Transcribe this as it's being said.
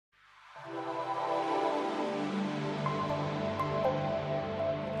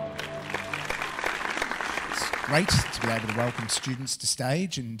great to be able to welcome students to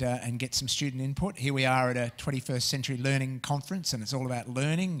stage and get some student input. Here we are at a 21st Century Learning Conference, and it's all about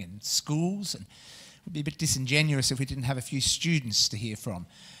learning and schools, and it would be a bit disingenuous if we didn't have a few students to hear from.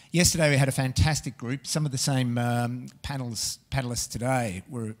 Yesterday we had a fantastic group. Some of the same panellists today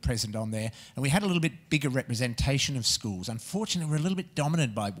were present on there, and we had a little bit bigger representation of schools. Unfortunately, we're a little bit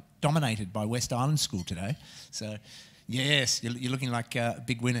dominated by West Island School today. So, yes, you're looking like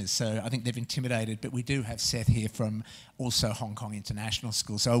big winners. So I think they've intimidated, but we do have Seth here from also Hong Kong International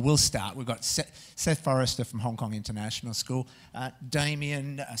School. So we'll start. We've got Seth Forrester from Hong Kong International School,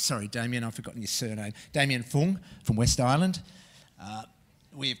 Damien, I've forgotten your surname, Damien Fung from West Island.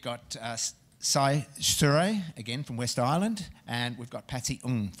 We've got Sai Sure, again from West Island, and we've got Patsy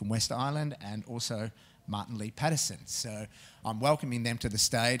Ng from West Island, and also Martin Lee Patterson. So I'm welcoming them to the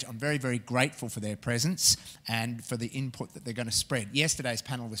stage. I'm very, very grateful for their presence and for the input that they're going to spread. Yesterday's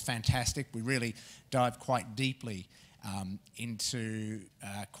panel was fantastic. We really dived quite deeply into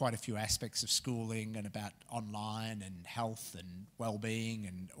quite a few aspects of schooling and about online and health and well-being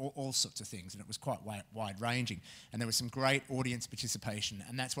and all sorts of things, and it was quite wide-ranging. And there was some great audience participation,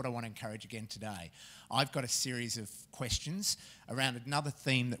 and that's what I want to encourage again today. I've got a series of questions around another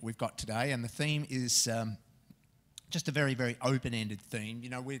theme that we've got today, and the theme is just a very, very open-ended theme. You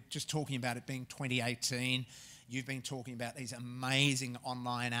know, we're just talking about it being 2018. You've been talking about these amazing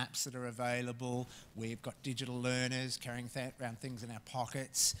online apps that are available. We've got digital learners carrying around things in our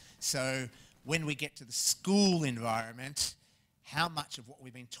pockets. So when we get to the school environment, how much of what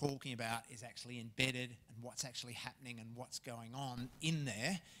we've been talking about is actually embedded and what's actually happening and what's going on in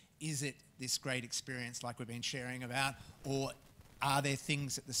there? Is it this great experience like we've been sharing about, or are there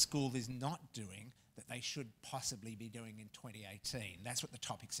things that the school is not doing that they should possibly be doing in 2018? That's what the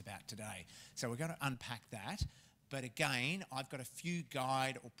topic's about today. So we're going to unpack that. But again, I've got a few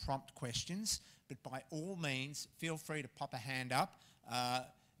guide or prompt questions, but by all means, feel free to pop a hand up.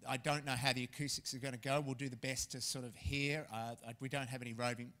 I don't know how the acoustics are going to go. We'll do the best to sort of hear. We don't have any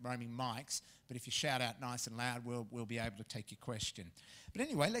roaming mics, but if you shout out nice and loud, we'll be able to take your question. But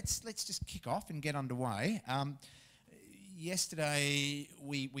anyway, let's just kick off and get underway. Yesterday,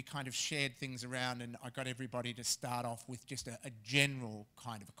 we kind of shared things around, and I got everybody to start off with just a general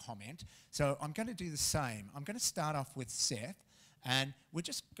kind of a comment. So I'm going to do the same. I'm going to start off with Seth, and we'll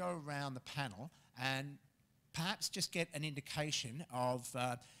just go around the panel and perhaps just get an indication of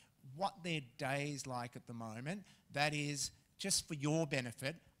what their day's like at the moment. That is, just for your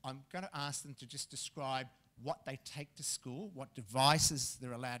benefit, I'm going to ask them to just describe what they take to school, what devices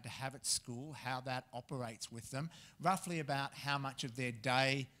they're allowed to have at school, how that operates with them, roughly about how much of their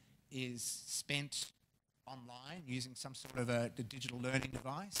day is spent online using some sort of a digital learning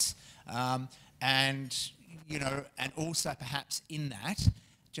device, and also perhaps in that,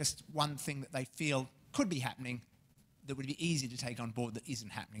 just one thing that they feel could be happening that would be easy to take on board that isn't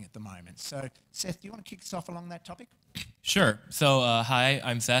happening at the moment. So, Seth, do you want to kick us off along that topic? Sure. So, hi,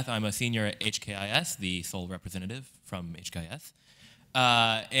 I'm Seth. I'm a senior at HKIS, the sole representative from HKIS.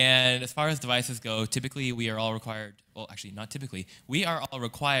 And as far as devices go, typically we are all required, well, actually not typically, we are all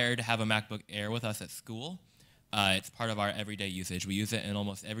required to have a MacBook Air with us at school. It's part of our everyday usage. We use it in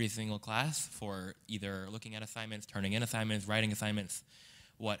almost every single class for either looking at assignments, turning in assignments, writing assignments,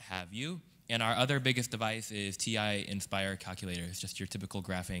 what have you. And our other biggest device is TI Inspire Calculator. It's just your typical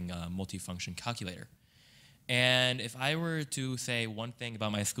graphing multifunction calculator. And if I were to say one thing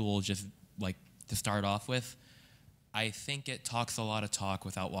about my school, just like to start off with, I think it talks a lot of talk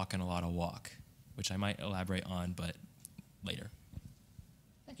without walking a lot of walk, which I might elaborate on, but later.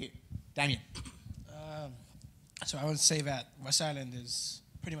 Thank you. Damien. So I would say that West Island is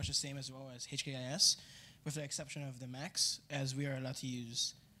pretty much the same as well as HKIS, with the exception of the Macs, as we are allowed to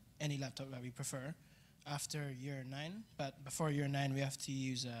use any laptop that we prefer after year 9. But before year 9, we have to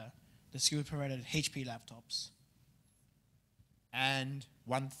use the school-provided HP laptops. And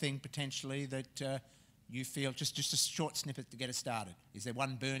one thing potentially that you feel, just a short snippet to get us started. Is there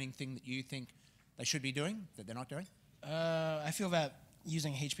one burning thing that you think they should be doing that they're not doing? I feel that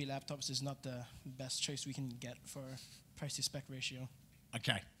using HP laptops is not the best choice we can get for price to spec ratio.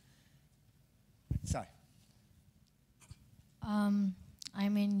 Okay. So.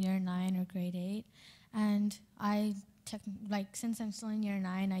 I'm in year 9 or grade 8, and since I'm still in year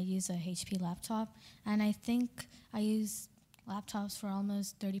 9, I use a HP laptop, and I think I use laptops for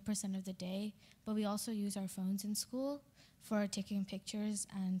almost 30% of the day, but we also use our phones in school for taking pictures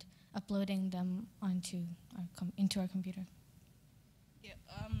and uploading them into our computer. Yeah,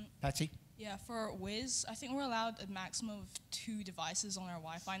 Patsy? Yeah, for Wiz, I think we're allowed a maximum of 2 devices on our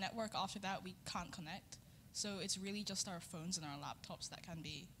Wi-Fi network. After that, we can't connect. So it's really just our phones and our laptops that can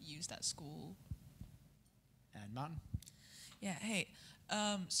be used at school. And Martin? Yeah, hey.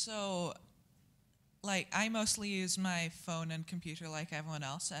 So, like, I mostly use my phone and computer like everyone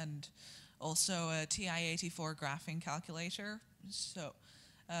else, and also a TI-84 graphing calculator. So,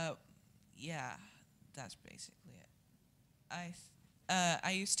 yeah, that's basically it.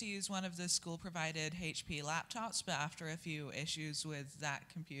 I used to use one of the school-provided HP laptops, but after a few issues with that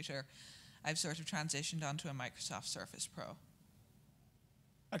computer, I've sort of transitioned onto a Microsoft Surface Pro.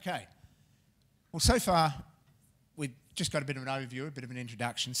 Okay. Well, so far, we've just got a bit of an overview, a bit of an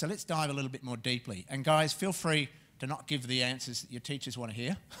introduction, so let's dive a little bit more deeply. And guys, feel free to not give the answers that your teachers want to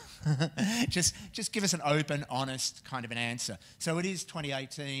hear. just give us an open, honest kind of an answer. So it is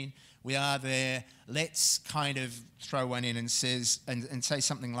 2018, we are there, let's kind of throw one in and say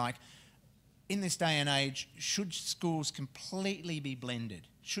something like, in this day and age, should schools completely be blended?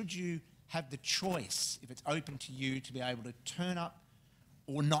 Should you have the choice, if it's open to you, to be able to turn up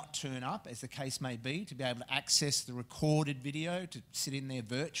or not turn up, as the case may be, to be able to access the recorded video, to sit in there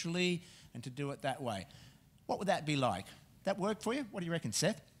virtually and to do it that way? What would that be like? That work for you? What do you reckon,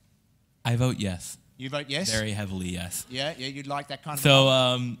 Seth? I vote yes. You vote yes? Very heavily yes. Yeah, you'd like that kind of...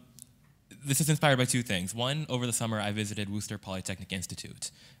 So this is inspired by two things. One, over the summer, I visited Worcester Polytechnic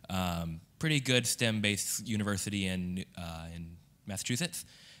Institute. Pretty good STEM-based university in Massachusetts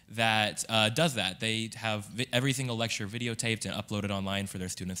that does that. They have every single lecture videotaped and uploaded online for their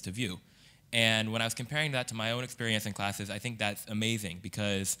students to view. And when I was comparing that to my own experience in classes, I think that's amazing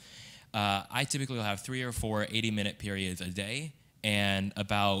because I typically will have 3 or 4 80-minute periods a day, and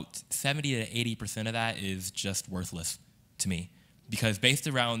about 70 to 80% of that is just worthless to me. Because based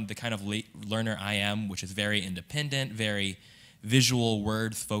around the kind of learner I am, which is very independent, very visual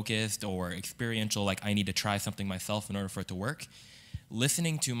words focused or experiential, like I need to try something myself in order for it to work,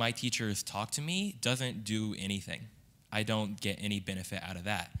 listening to my teachers talk to me doesn't do anything. I don't get any benefit out of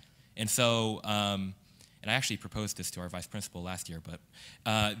that. And so, and I actually proposed this to our vice principal last year, but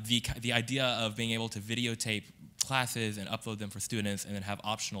the idea of being able to videotape classes and upload them for students and then have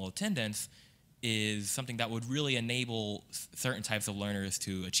optional attendance is something that would really enable certain types of learners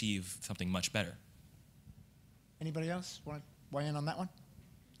to achieve something much better. Anybody else want to weigh in on that one?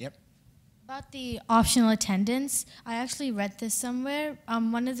 Yep. About the optional attendance, I actually read this somewhere.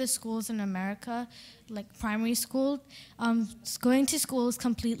 One of the schools in America, like primary school, going to school is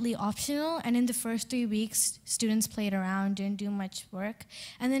completely optional, and in the first 3 weeks, students played around, didn't do much work,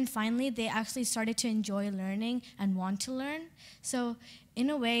 and then finally they actually started to enjoy learning and want to learn. So in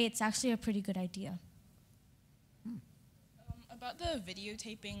a way, it's actually a pretty good idea. About the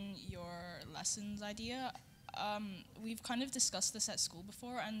videotaping your lessons idea, we've kind of discussed this at school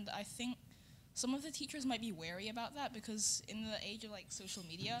before, and I think some of the teachers might be wary about that because in the age of like social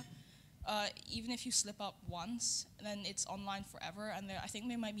media, even if you slip up once, then it's online forever, and I think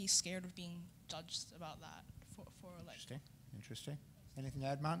they might be scared of being judged about that. For Interesting. Anything to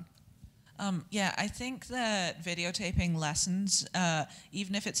add, Martin? Yeah, I think that videotaping lessons,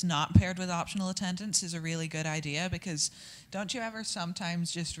 even if it's not paired with optional attendance, is a really good idea because don't you ever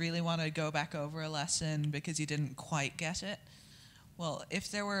sometimes just really want to go back over a lesson because you didn't quite get it? Well, if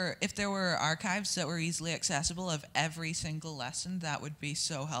there were archives that were easily accessible of every single lesson, that would be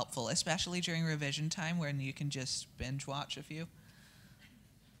so helpful, especially during revision time when you can just binge watch a few.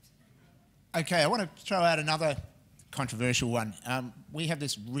 Okay, I want to throw out another controversial one. We have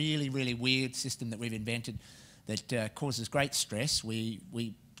this really, really weird system that we've invented that causes great stress. We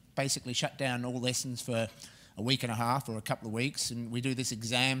basically shut down all lessons for a week and a half or a couple of weeks, and we do this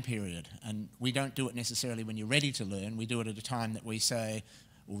exam period. And we don't do it necessarily when you're ready to learn. We do it at a time that we say,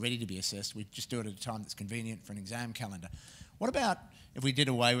 we're ready to be assessed. We just do it at a time that's convenient for an exam calendar. What about if we did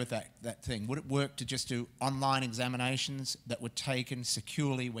away with that thing? Would it work to just do online examinations that were taken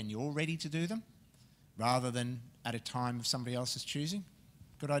securely when you're ready to do them, rather than at a time of somebody else's choosing?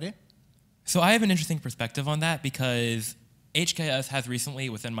 Good idea? So I have an interesting perspective on that because HKS has recently,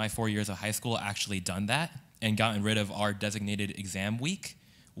 within my 4 years of high school, actually done that and gotten rid of our designated exam week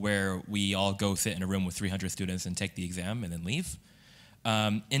where we all go sit in a room with 300 students and take the exam and then leave.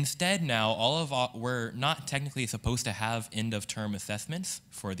 Instead now, we're not technically supposed to have end-of-term assessments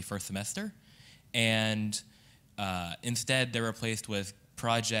for the first semester, and instead they're replaced with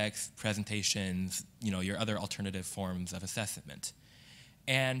projects, presentations, your other alternative forms of assessment.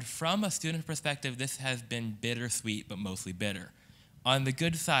 And from a student perspective, this has been bittersweet, but mostly bitter. On the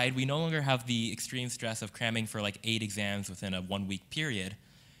good side, we no longer have the extreme stress of cramming for like 8 exams within a 1-week period,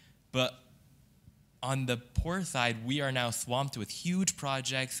 but on the poor side, we are now swamped with huge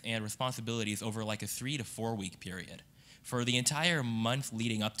projects and responsibilities over like a 3 to 4 week period. For the entire month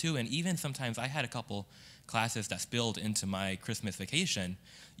leading up to, and even sometimes I had a couple classes that spilled into my Christmas vacation,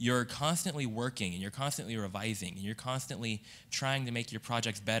 you're constantly working and you're constantly revising and you're constantly trying to make your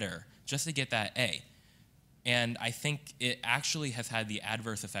projects better just to get that A. And I think it actually has had the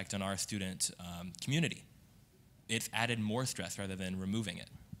adverse effect on our student community. It's added more stress rather than removing it.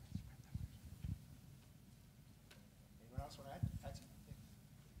 Anyone else want to add?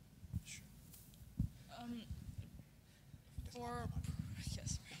 Sure. For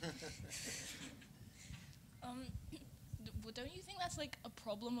yes. Don't you think that's like a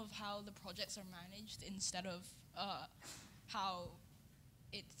problem of how the projects are managed instead of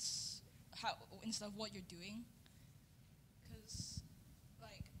instead of what you're doing? Because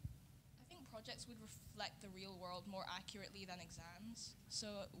like I think projects would reflect the real world more accurately than exams. So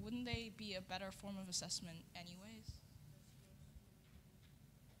wouldn't they be a better form of assessment anyways?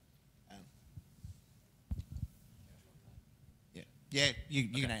 Yeah, you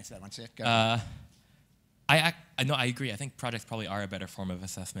can answer that one, Seth. Go. I agree. I think projects probably are a better form of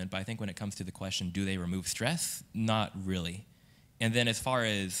assessment, but I think when it comes to the question, do they remove stress? Not really. And then as far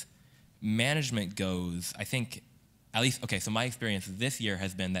as management goes, I think, at least, okay, so my experience this year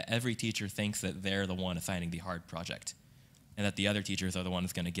has been that every teacher thinks that they're the one assigning the hard project, and that the other teachers are the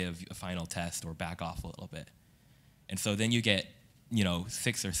ones going to give a final test or back off a little bit. And so then you get,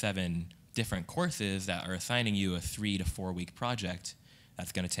 6 or 7 different courses that are assigning you a 3 to 4 week project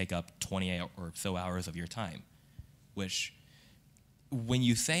that's going to take up 20 or so hours of your time, which when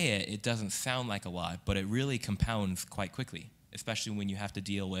you say it, it doesn't sound like a lot, but it really compounds quite quickly, especially when you have to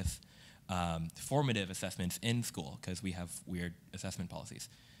deal with formative assessments in school, because we have weird assessment policies.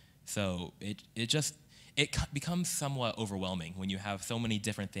 So it becomes somewhat overwhelming when you have so many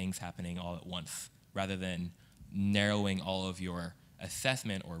different things happening all at once, rather than narrowing all of your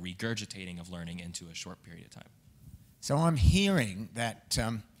assessment or regurgitating of learning into a short period of time. So I'm hearing that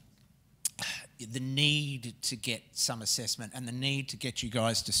the need to get some assessment and the need to get you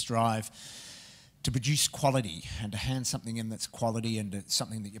guys to strive to produce quality and to hand something in that's quality and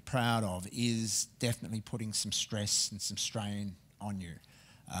something that you're proud of is definitely putting some stress and some strain on you.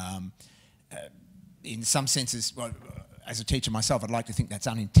 In some senses, well, as a teacher myself, I'd like to think that's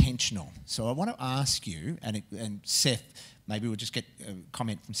unintentional. So I want to ask you, and Seth, maybe we'll just get a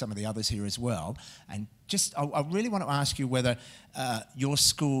comment from some of the others here as well, and I really want to ask you whether your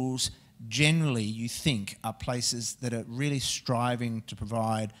schools generally, you think, are places that are really striving to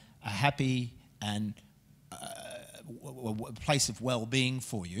provide a happy and a place of well-being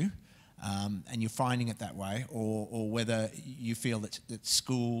for you, and you're finding it that way, or whether you feel that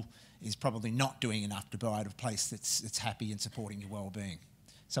school is probably not doing enough to provide a place that's happy and supporting your well-being.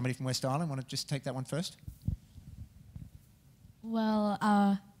 Somebody from West Island want to just take that one first? Well,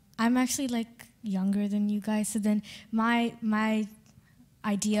 I'm actually like younger than you guys, so then my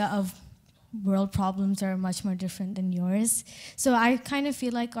idea of world problems are much more different than yours. So I kind of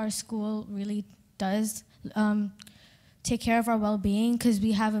feel like our school really does take care of our well-being, because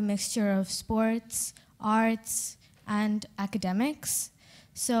we have a mixture of sports, arts, and academics.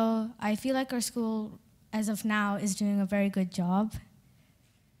 So I feel like our school, as of now, is doing a very good job.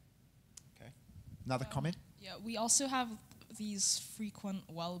 Okay. Another comment? Yeah, we also have these frequent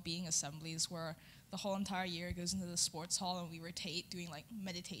well-being assemblies where the whole entire year goes into the sports hall and we rotate doing like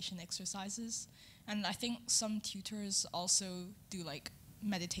meditation exercises. And I think some tutors also do like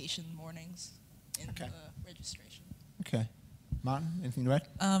meditation mornings in the registration. Okay. Martin, anything to add?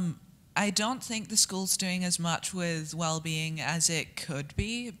 I don't think the school's doing as much with well-being as it could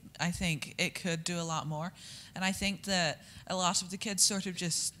be. I think it could do a lot more. And I think that a lot of the kids sort of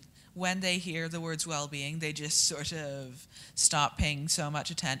just, when they hear the words well-being, they just sort of stop paying so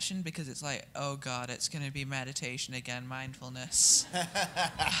much attention, because it's like, oh God, it's going to be meditation again, mindfulness.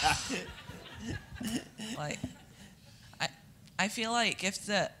 Like, I feel like if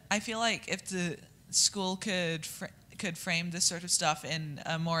the school could frame this sort of stuff in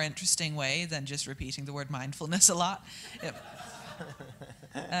a more interesting way than just repeating the word mindfulness a lot,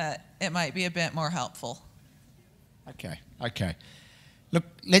 it might be a bit more helpful. Okay. Look,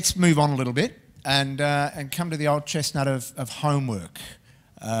 let's move on a little bit and come to the old chestnut of homework.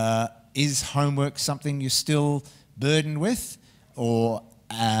 Is homework something you're still burdened with, or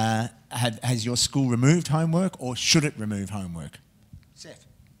has your school removed homework, or should it remove homework? Seth.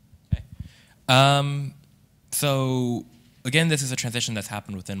 Okay. So again, this is a transition that's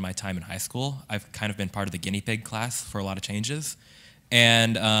happened within my time in high school. I've kind of been part of the guinea pig class for a lot of changes.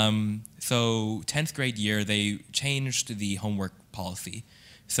 And so 10th grade year, they changed the homework policy.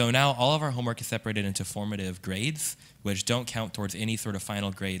 So now all of our homework is separated into formative grades, which don't count towards any sort of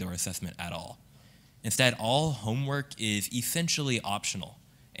final grade or assessment at all. Instead, all homework is essentially optional.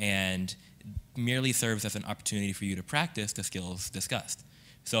 and merely serves as an opportunity for you to practice the skills discussed.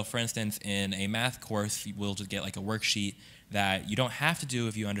 So for instance, in a math course, we'll just get like a worksheet that you don't have to do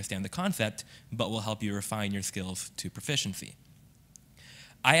if you understand the concept, but will help you refine your skills to proficiency.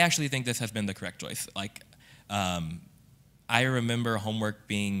 I actually think this has been the correct choice. Like, I remember homework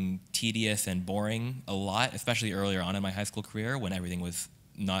being tedious and boring a lot, especially earlier on in my high school career when everything was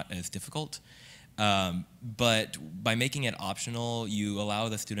not as difficult. But by making it optional, you allow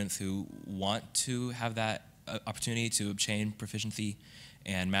the students who want to have that opportunity to obtain proficiency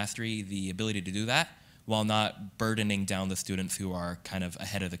and mastery the ability to do that, while not burdening down the students who are kind of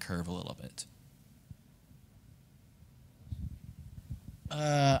ahead of the curve a little bit.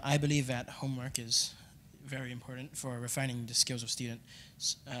 I believe that homework is very important for refining the skills of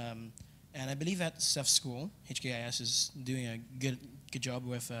students. And I believe that Seth School, HKIS, is doing a good job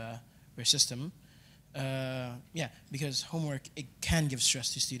with their system. Yeah, because homework, it can give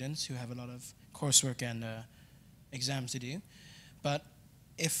stress to students who have a lot of coursework and exams to do. But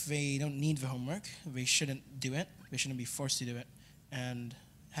if they don't need the homework, they shouldn't do it. They shouldn't be forced to do it. And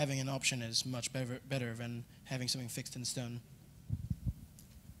having an option is much better than having something fixed in stone.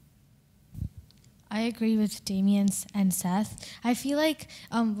 I agree with Damien and Seth. I feel like,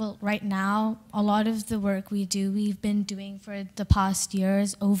 well, right now, a lot of the work we've been doing for the past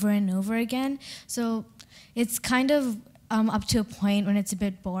years over and over again. So it's kind of up to a point when it's a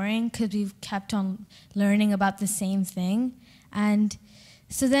bit boring because we've kept on learning about the same thing. And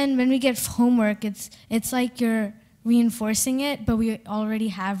so then when we get homework, it's like you're reinforcing it, but we already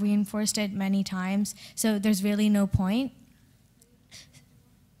have reinforced it many times. So there's really no point.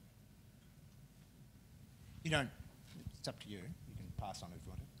 You don't, it's up to you. You can pass on if you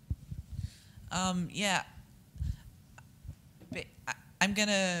want to. Yeah. I'm going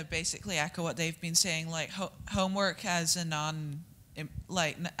to basically echo what they've been saying. Like, homework as as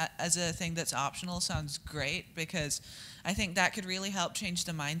a thing that's optional sounds great, because I think that could really help change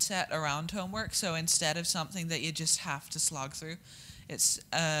the mindset around homework. So instead of something that you just have to slog through, it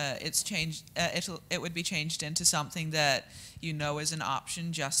would be changed into something that you know is an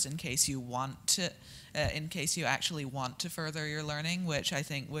option just in case you want to, in case you actually want to further your learning, which I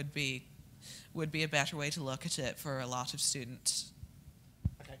think would be a better way to look at it for a lot of students.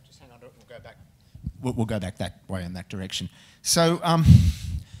 Okay, just hang on to it. We'll go back. We'll go back that way in that direction. So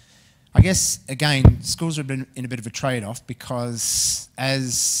I guess, again, schools have been in a bit of a trade-off because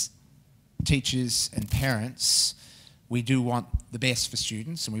as teachers and parents, we do want the best for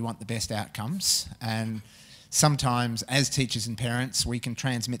students and we want the best outcomes. And sometimes as teachers and parents, we can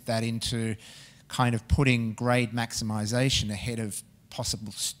transmit that into kind of putting grade maximisation ahead of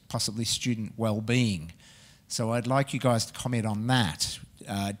possibly student well-being. So I'd like you guys to comment on that.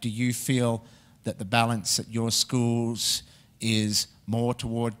 Do you feel that the balance at your schools is more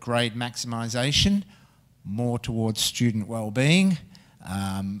toward grade maximisation, more towards student well-being,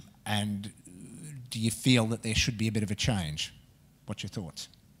 and do you feel that there should be a bit of a change? What's your thoughts?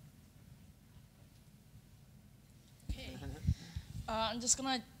 Okay. I'm just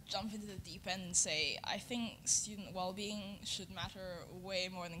going to jump into the deep end and say I think student well-being should matter way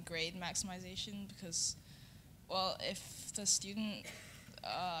more than grade maximization, because, well, if the student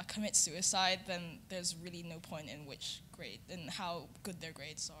commits suicide, then there's really no point in which grade and how good their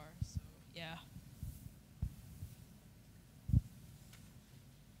grades are. So, yeah.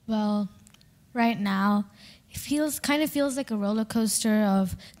 Well, right now, it kind of feels like a roller coaster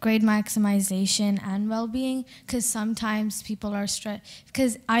of grade maximization and well-being, because sometimes people are stressed,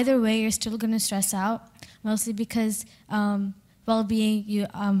 because either way you're still going to stress out, mostly because well-being, you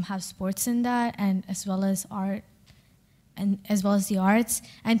have sports in that, and as well as art, and as well as the arts,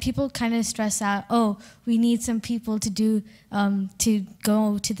 and people kind of stress out, oh, we need some people to do to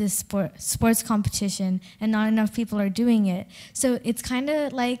go to this sports competition, and not enough people are doing it. So it's kind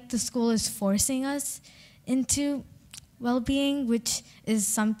of like the school is forcing us into well-being, which is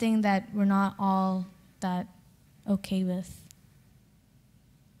something that we're not all that okay with.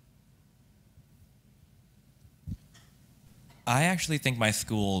 I actually think my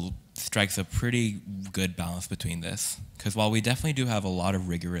school strikes a pretty good balance between this, because while we definitely do have a lot of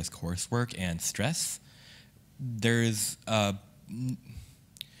rigorous coursework and stress, there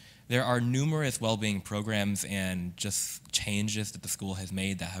are numerous well-being programs and just changes that the school has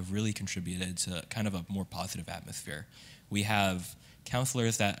made that have really contributed to kind of a more positive atmosphere. We have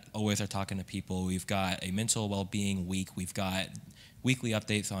counselors that always are talking to people. We've got a mental well-being week. We've got weekly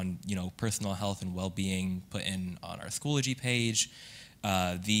updates on, personal health and well-being put in on our Schoology page.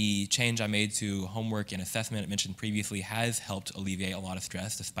 The change I made to homework and assessment mentioned previously has helped alleviate a lot of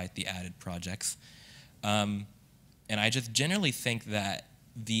stress despite the added projects. And I just generally think that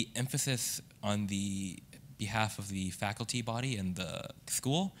the emphasis on the behalf of the faculty body and the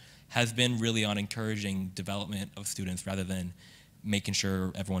school has been really on encouraging development of students rather than making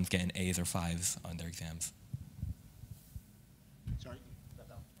sure everyone's getting A's or 5s on their exams. Sorry.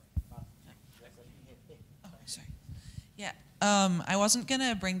 Sorry. Yeah, I wasn't going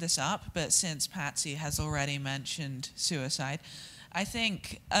to bring this up, but since Patsy has already mentioned suicide, I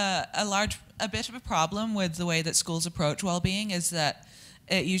think a bit of a problem with the way that schools approach well-being is that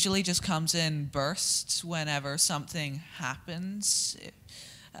it usually just comes in bursts whenever something happens.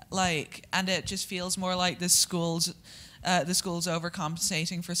 And it just feels more like the school's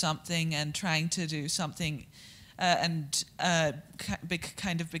overcompensating for something and trying to do something kind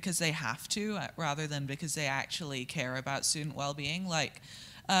of because they have to, rather than because they actually care about student well-being. Like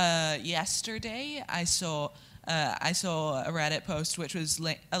yesterday, I saw a Reddit post which was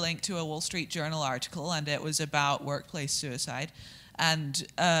a link to a Wall Street Journal article, and it was about workplace suicide, and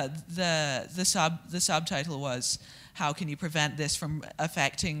the subtitle was, "How can you prevent this from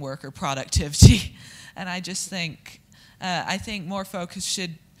affecting worker productivity?" And I just think, I think more focus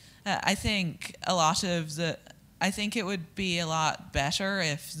should. I think it would be a lot better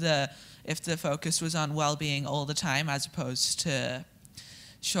if the focus was on well-being all the time, as opposed to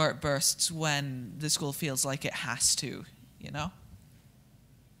short bursts when the school feels like it has to, you know?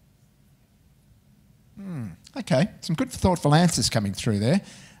 Okay, some good thoughtful answers coming through there.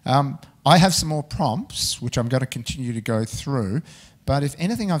 I have some more prompts, which I'm going to continue to go through, but if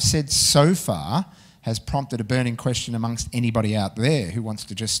anything I've said so far has prompted a burning question amongst anybody out there who wants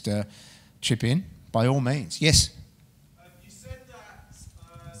to just chip in, by all means. Yes? You said that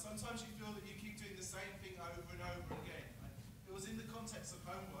sometimes you feel that you keep doing the same thing over and over again. It was in the context of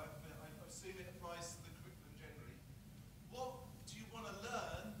homework, but I assume it applies to the curriculum generally. What do you want to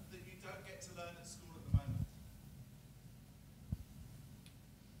learn that you don't get to learn at school at the moment?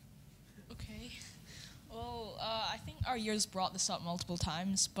 Okay. Well, I think our years brought this up multiple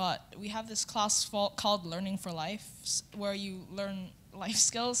times, but we have this class called Learning for Life, where you learn life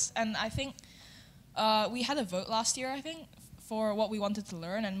skills. And I think we had a vote last year, I think, for what we wanted to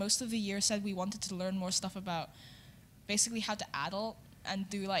learn. And most of the year said we wanted to learn more stuff about basically how to adult and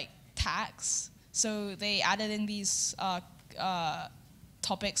do like tax. So they added in these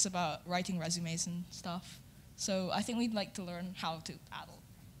topics about writing resumes and stuff. So I think we'd like to learn how to adult.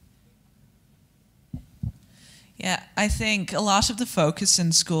 Yeah, I think a lot of the focus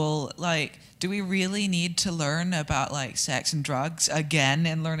in school, like, do we really need to learn about like sex and drugs again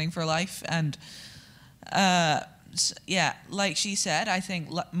in Learning for Life? And yeah, like she said, I think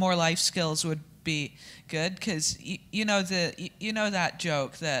more life skills would be good, because you know that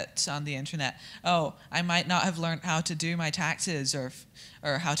joke that's on the internet. Oh, I might not have learned how to do my taxes or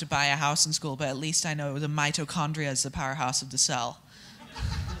how to buy a house in school, but at least I know the mitochondria is the powerhouse of the cell.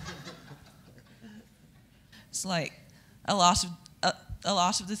 It's like a lot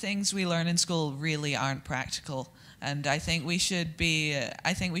of the things we learn in school really aren't practical, and I think we should be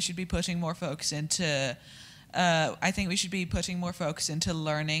putting more focus into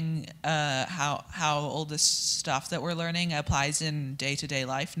learning how all this stuff that we're learning applies in day-to-day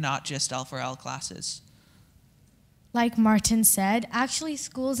life, not just L4L classes. Like Martin said, actually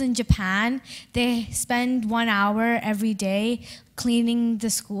schools in Japan, they spend 1 hour every day cleaning the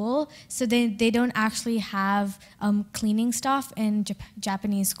school, so they don't actually have cleaning stuff in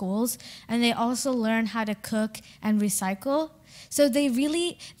Japanese schools, and they also learn how to cook and recycle. So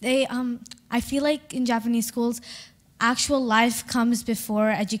I feel like in Japanese schools, actual life comes before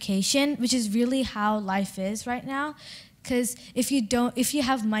education, which is really how life is right now. Because if you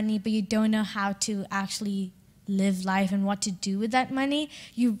have money but you don't know how to actually live life and what to do with that money,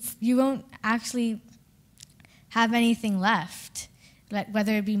 you won't actually have anything left, like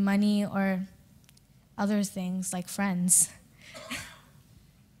whether it be money or other things like friends.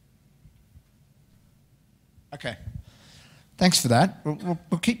 Okay, thanks for that.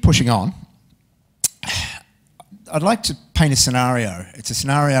 We'll keep pushing on. I'd like to paint a scenario. It's a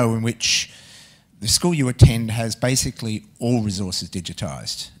scenario in which the school you attend has basically all resources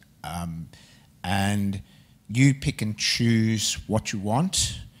digitised, and you pick and choose what you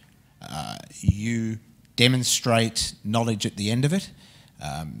want. You demonstrate knowledge at the end of it.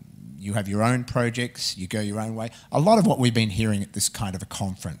 You have your own projects. You go your own way. A lot of what we've been hearing at this kind of a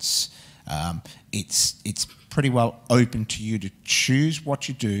conference, it's pretty well open to you to choose what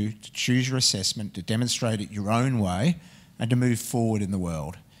you do, to choose your assessment, to demonstrate it your own way, and to move forward in the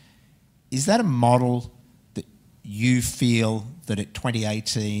world. Is that a model that you feel that at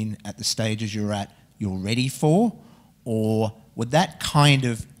 2018, at the stages you're at, you're ready for? Or would that kind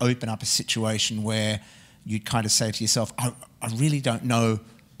of open up a situation where you'd kind of say to yourself, I really don't know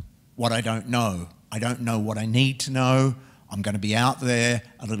what I don't know. I don't know what I need to know. I'm going to be out there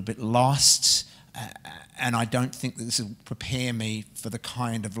a little bit lost, and I don't think that this will prepare me for the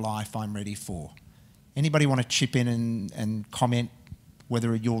kind of life I'm ready for. Anybody want to chip in and comment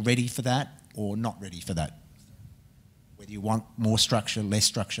whether you're ready for that or not ready for that? Whether you want more structure, less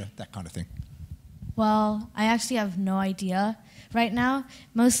structure, that kind of thing. Well, I actually have no idea right now,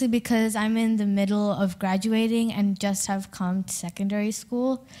 mostly because I'm in the middle of graduating and just have come to secondary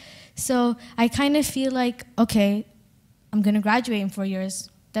school. So I kind of feel like, okay, I'm going to graduate in 4 years.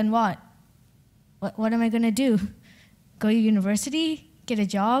 Then what? What am I going to do? Go to university? Get a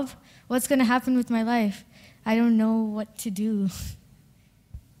job? What's going to happen with my life? I don't know what to do.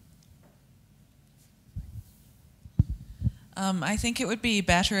 I think it would be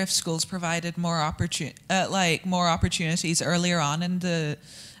better if schools provided more opportunities earlier on in the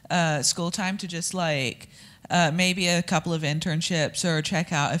school time to just maybe a couple of internships or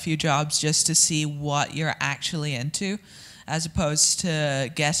check out a few jobs just to see what you're actually into, as opposed to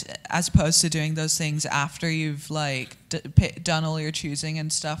doing those things after you've done all your choosing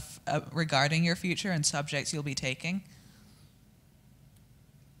and stuff regarding your future and subjects you'll be taking.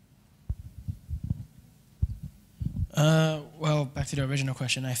 Well, back to the original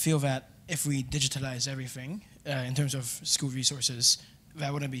question, I feel that if we digitalize everything in terms of school resources,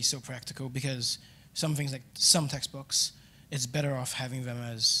 that wouldn't be so practical, because some things like some textbooks, it's better off having them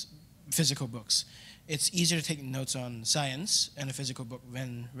as physical books. It's easier to take notes on science in a physical book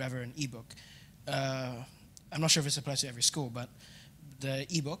than rather an ebook. I'm not sure if this applies to every school, but the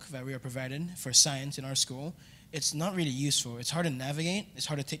ebook that we are provided for science in our school, it's not really useful. It's hard to navigate, it's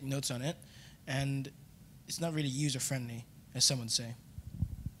hard to take notes on it, and it's not really user-friendly, as some would say.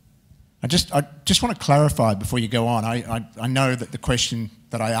 I just want to clarify before you go on. I know that the question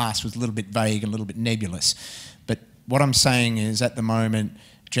that I asked was a little bit vague and a little bit nebulous, but what I'm saying is at the moment,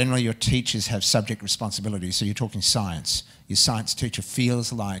 generally your teachers have subject responsibility, so you're talking science. Your science teacher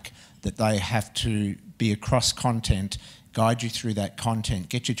feels like that they have to be across content, guide you through that content,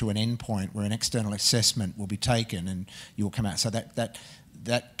 get you to an endpoint where an external assessment will be taken and you'll come out. So that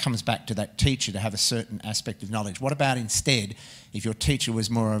comes back to that teacher to have a certain aspect of knowledge. What about instead if your teacher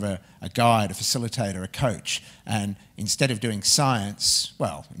was more of a guide, a facilitator, a coach, and instead of doing science,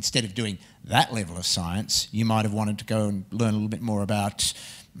 well, instead of doing that level of science, you might have wanted to go and learn a little bit more about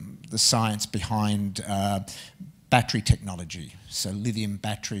the science behind battery technology, so lithium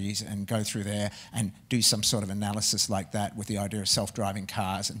batteries, and go through there and do some sort of analysis like that with the idea of self-driving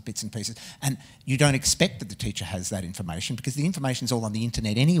cars and bits and pieces. And you don't expect that the teacher has that information because the information's all on the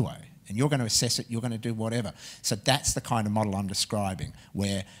internet anyway, and you're going to assess it, you're going to do whatever. So that's the kind of model I'm describing,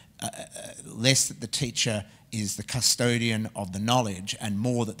 where less that the teacher is the custodian of the knowledge and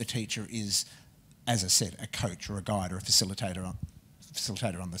more that the teacher is, as I said, a coach or a guide or a facilitator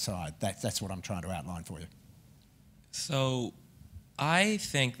on the side. That's what I'm trying to outline for you. So I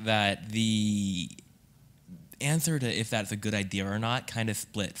think that the answer to if that's a good idea or not kind of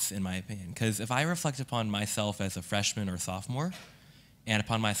splits, in my opinion. Because if I reflect upon myself as a freshman or sophomore and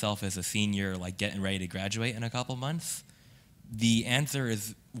upon myself as a senior, getting ready to graduate in a couple months, the answer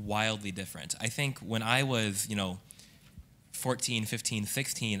is wildly different. I think when I was, 14, 15,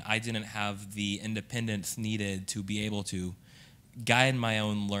 16, I didn't have the independence needed to be able to guide my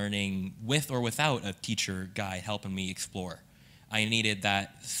own learning with or without a teacher guide helping me explore. I needed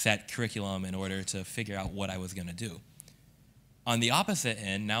that set curriculum in order to figure out what I was going to do. On the opposite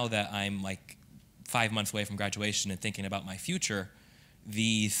end, now that I'm 5 months away from graduation and thinking about my future,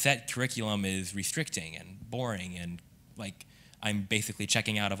 the set curriculum is restricting and boring, and I'm basically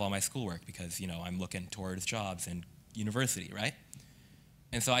checking out of all my schoolwork because I'm looking towards jobs and university, right?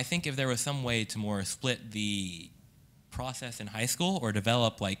 And so I think if there was some way to more split the process in high school or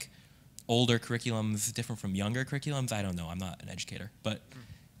develop older curriculums different from younger curriculums, I don't know, I'm not an educator, but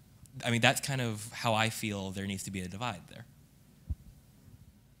I mean that's kind of how I feel there needs to be a divide there.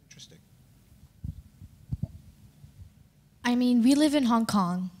 Interesting. I mean, we live in Hong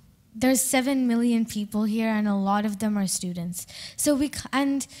Kong. There's 7 million people here, and a lot of them are students.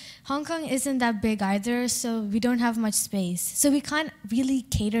 And Hong Kong isn't that big either, so we don't have much space. So we can't really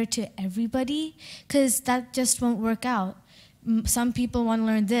cater to everybody, because that just won't work out. Some people want to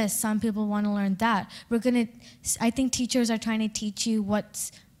learn this, some people want to learn that. I think teachers are trying to teach you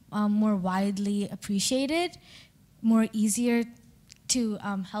what's more widely appreciated, more easier to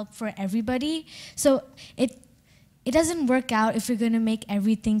help for everybody. So it doesn't work out if you're going to make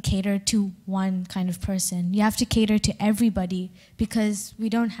everything cater to one kind of person. You have to cater to everybody because we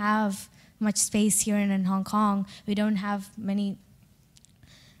don't have much space here in Hong Kong. We don't have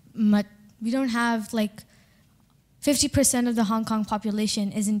 50% of the Hong Kong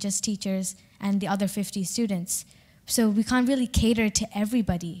population isn't just teachers and the other 50 students. So we can't really cater to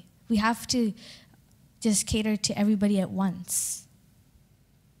everybody. We have to just cater to everybody at once.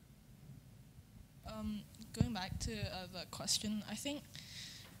 Going back to the question, I think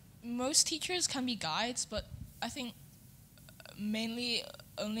most teachers can be guides, but I think mainly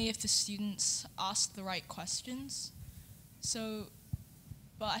only if the students ask the right questions. So,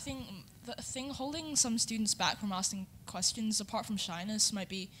 but I think the thing holding some students back from asking questions, apart from shyness, might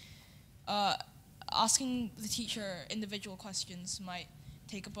be asking the teacher individual questions might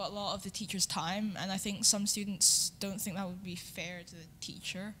take up a lot of the teacher's time, and I think some students don't think that would be fair to the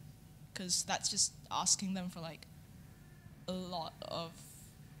teacher, because that's just asking them for like a lot of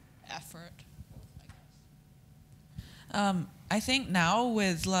effort. I think now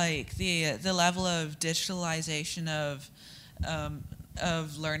with like the level of digitalization of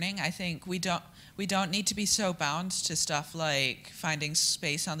learning, I think we don't need to be so bound to stuff like finding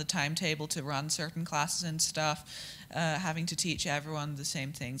space on the timetable to run certain classes and stuff, having to teach everyone the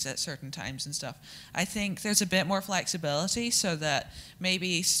same things at certain times and stuff. I think there's a bit more flexibility, so that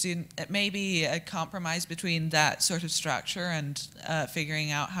maybe a compromise between that sort of structure and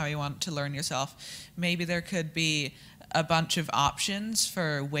figuring out how you want to learn yourself. Maybe there could be a bunch of options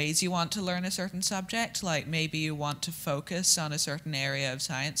for ways you want to learn a certain subject. Like maybe you want to focus on a certain area of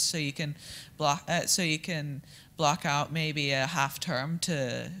science, so you can block out maybe a half term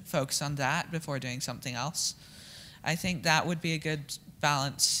to focus on that before doing something else. I think that would be a good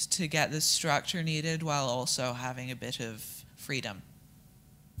balance to get the structure needed while also having a bit of freedom.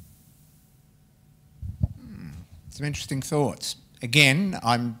 Some interesting thoughts. Again,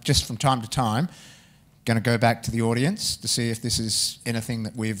 I'm just from time to time going to go back to the audience to see if this is anything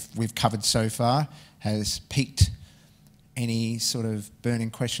that we've covered so far has piqued any sort of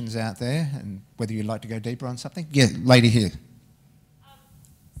burning questions out there, and whether you'd like to go deeper on something. Yeah, lady here. So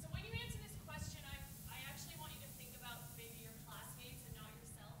when you answer this question, I actually want you to think about maybe your classmates and not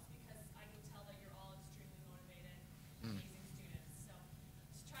yourself, because I can tell that you're all extremely motivated, amazing students. So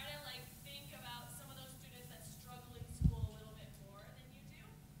just try to like think about some of those students that struggle in school a little bit more than you do.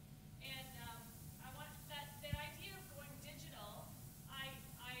 And I want that idea of going digital. I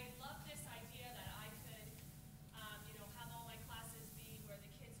love this idea that I could have all my classes be where the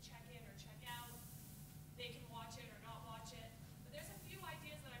kids check in or check out. They can watch it or not watch it. But there's a few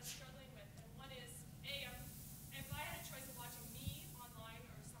ideas that I'm struggling with. And one is, if I had a choice of watching me online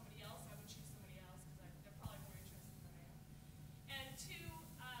or somebody else, I would choose somebody else, because they're probably more interested than I am. And two,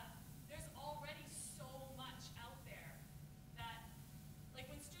 there's already so much out there that, like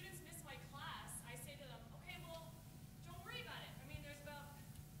when students miss my class, I say to them, okay, well, don't worry about it. I mean, there's about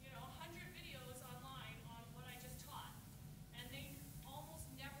 100 videos online on what I just taught, and they almost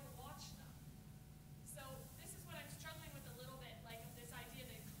never watch them. So this is what I'm struggling with a little bit, like this idea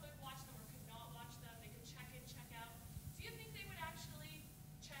they could watch them or could not watch them, they could check in, check out. Do you think they would actually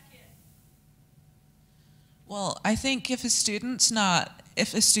check in? Well, I think if a student's not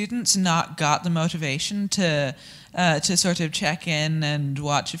got the motivation to sort of check in and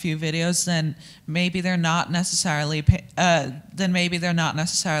watch a few videos, then maybe they're not necessarily being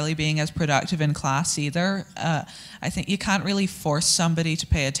as productive in class either. I think you can't really force somebody to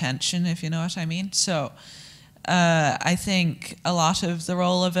pay attention, if you know what I mean. So I think a lot of the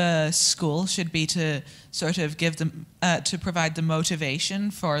role of a school should be to sort of give them to provide the motivation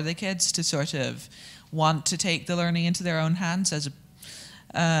for the kids to sort of want to take the learning into their own hands,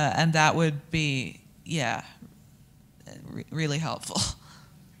 and that would be, yeah, really helpful.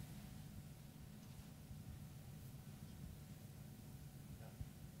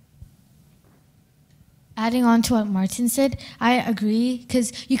 Adding on to what Martin said, I agree,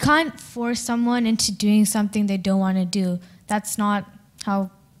 because you can't force someone into doing something they don't want to do. That's not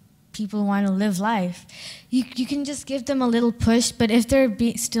how people want to live life. You can just give them a little push, but if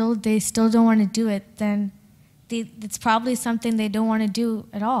they still don't want to do it, then it's probably something they don't want to do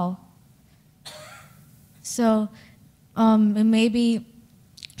at all. So it may be,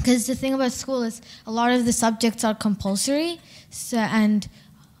 because the thing about school is a lot of the subjects are compulsory, so, and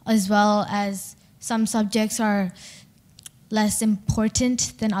as well as some subjects are less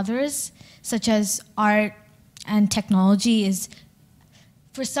important than others, such as art and technology is,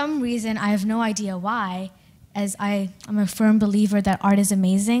 for some reason, I have no idea why, as I'm a firm believer that art is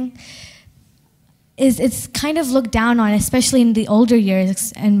amazing, it's kind of looked down on, especially in the older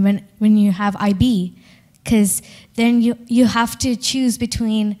years and when you have IB, because then you have to choose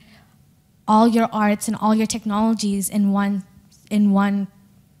between all your arts and all your technologies in one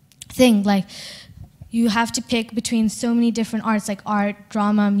thing. Like, you have to pick between so many different arts, like art,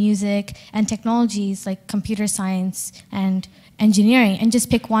 drama, music, and technologies like computer science and engineering, and just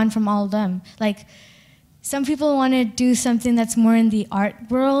pick one from all of them. Like, some people want to do something that's more in the art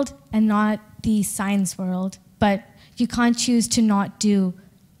world and not the science world, but you can't choose to not do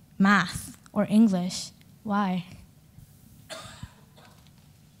math or English. Why?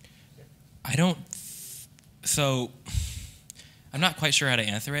 So I'm not quite sure how to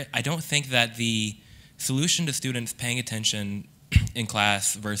answer it. I don't think that the solution to students paying attention in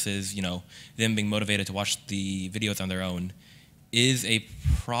class versus, them being motivated to watch the videos on their own is a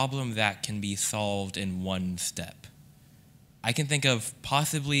problem that can be solved in one step. I can think of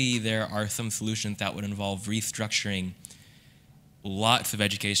possibly there are some solutions that would involve restructuring lots of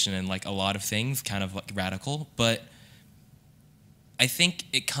education and like a lot of things, kind of like radical, but I think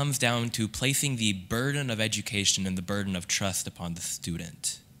it comes down to placing the burden of education and the burden of trust upon the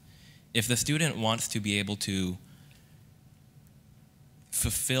student. If the student wants to be able to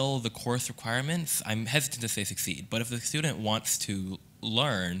fulfill the course requirements, I'm hesitant to say succeed, but if the student wants to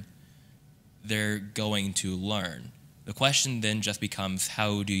learn, they're going to learn. The question then just becomes,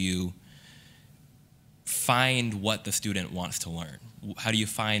 how do you find what the student wants to learn? How do you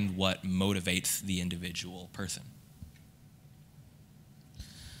find what motivates the individual person?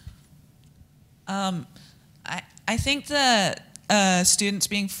 I think that students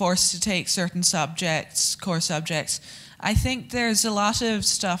being forced to take certain subjects, core subjects, I think there's a lot of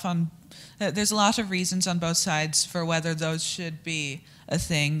stuff there's a lot of reasons on both sides for whether those should be a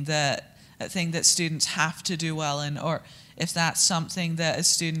thing that students have to do well in, or if that's something that a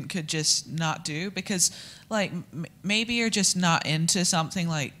student could just not do, because like maybe you're just not into something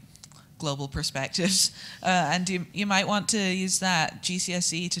like global perspectives, and you might want to use that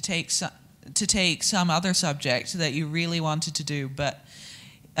GCSE to take some other subject that you really wanted to do, but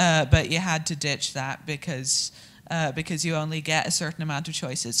you had to ditch that because you only get a certain amount of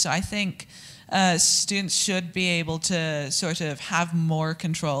choices. So I think students should be able to sort of have more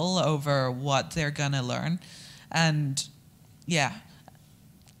control over what they're gonna learn, and yeah.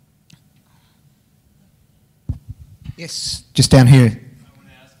 Yes, just down here. I want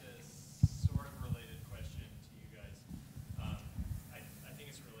to ask a sort of related question to you guys. I think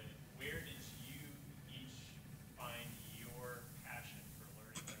it's related. Where did you each find your passion for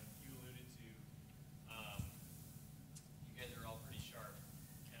learning? Like you alluded to, you guys are all pretty sharp.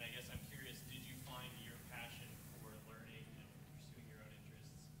 And I guess I'm curious, did you find your passion for learning and pursuing your own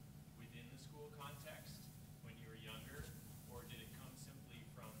interests within the school context when you were younger? Or did it come simply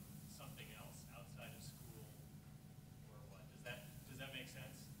from something else outside of school? Or what? Does that make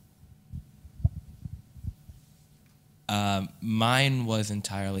sense? Mine was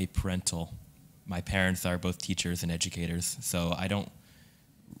entirely parental. My parents are both teachers and educators, so it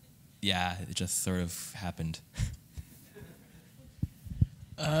just sort of happened.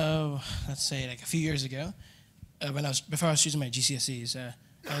 Let's say like a few years ago, before I was choosing my GCSEs,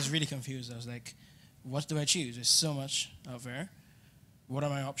 I was really confused. I was like, what do I choose? There's so much out there. What are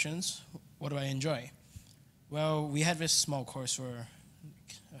my options? What do I enjoy? Well, we had this small course for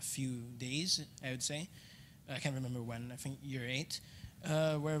a few days, I would say. I can't remember when, I think year 8,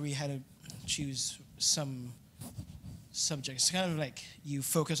 where we had to choose some subjects. It's kind of like you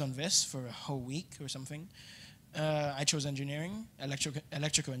focus on this for a whole week or something. I chose engineering,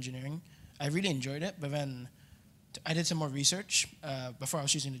 electrical engineering. I really enjoyed it, but then I did some more research before I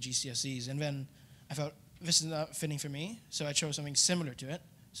was choosing the GCSEs, and then I felt this is not fitting for me, so I chose something similar to it.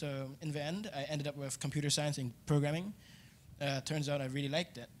 So in the end, I ended up with computer science and programming. Turns out I really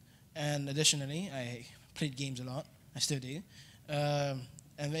liked it. And additionally, I played games a lot. I still do.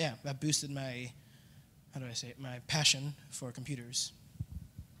 And yeah, that boosted my, my passion for computers.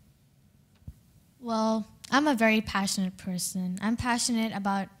 Well, I'm a very passionate person. I'm passionate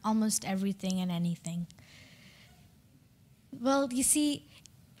about almost everything and anything. Well, you see,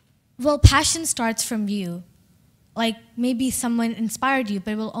 passion starts from you. Like, maybe someone inspired you,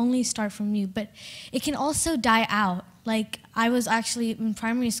 but it will only start from you. But it can also die out. Like, I was actually, in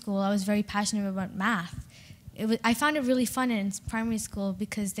primary school, I was very passionate about math. I found it really fun in primary school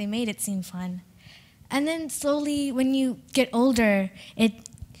because they made it seem fun. And then slowly, when you get older, it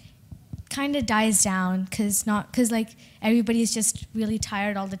kind of dies down because like everybody's just really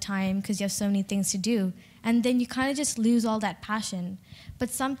tired all the time because you have so many things to do. And then you kind of just lose all that passion. But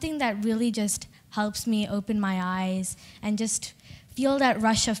something that really just helps me open my eyes and just feel that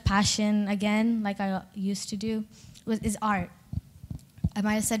rush of passion again, like I used to do, is art. I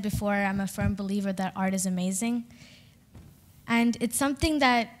might have said before, I'm a firm believer that art is amazing. And it's something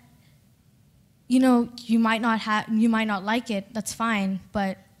that, you might not like it, that's fine,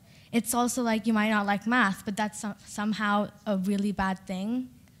 but it's also like you might not like math, but that's somehow a really bad thing.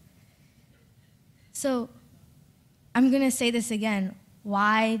 So I'm going to say this again.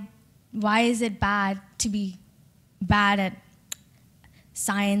 Why is it bad to be bad at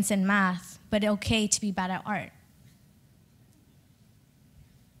science and math, but okay to be bad at art?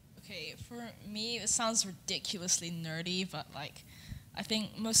 Okay, for me, it sounds ridiculously nerdy, but like, I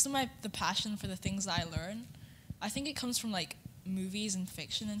think most of the passion for the things that I learn, I think it comes from like movies and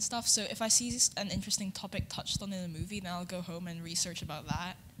fiction and stuff. So if I see an interesting topic touched on in a movie, then I'll go home and research about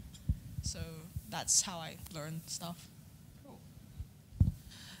that. So that's how I learn stuff.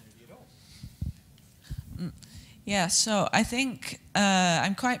 Yeah, so I think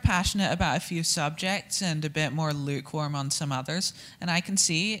I'm quite passionate about a few subjects and a bit more lukewarm on some others. And I can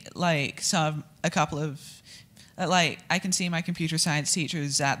see I can see my computer science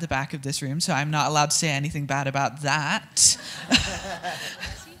teachers at the back of this room, so I'm not allowed to say anything bad about that. Mr.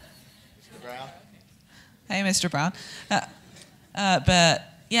 Brown. Hey, Mr. Brown. But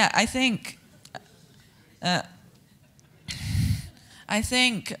yeah, I think a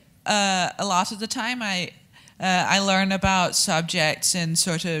lot of the time I learn about subjects in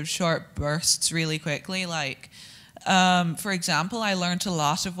sort of short bursts really quickly. Like, for example, I learned a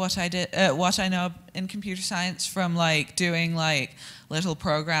lot of what I know in computer science from like doing like little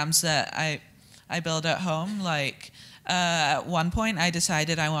programs that I build at home. Like, at one point, I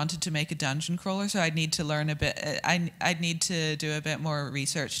decided I wanted to make a dungeon crawler, so I'd need to learn a bit. I'd need to do a bit more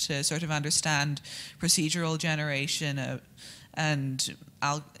research to sort of understand procedural generation and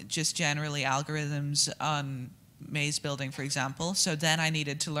just generally algorithms on maze building, for example. So then I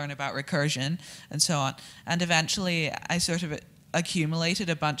needed to learn about recursion and so on. And eventually I sort of accumulated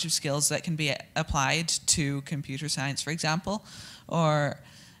a bunch of skills that can be applied to computer science, for example. Or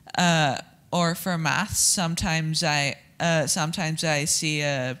for maths, sometimes I see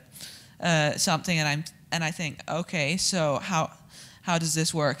something and I think, okay, so how does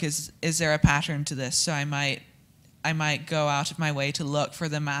this work? Is there a pattern to this? So I might go out of my way to look for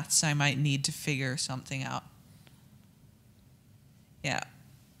the maths I might need to figure something out. Yeah.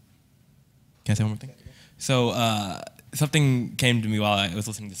 Can I say one more thing? So something came to me while I was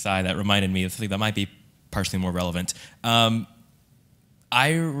listening to Sai that reminded me of something that might be partially more relevant.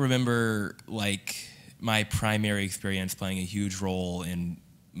 I remember like my primary experience playing a huge role in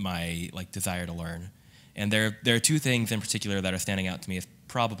my like desire to learn. And there are two things in particular that are standing out to me as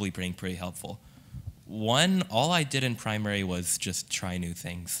probably being pretty helpful. One, all I did in primary was just try new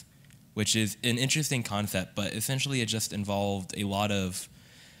things, which is an interesting concept, but essentially it just involved a lot of,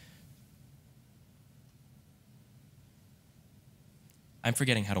 I'm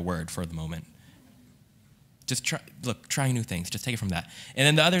forgetting how to word for the moment. Just try new things, just take it from that. And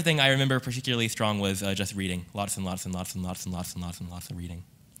then the other thing I remember particularly strong was just reading, lots and lots and lots and lots and lots and lots and lots of reading.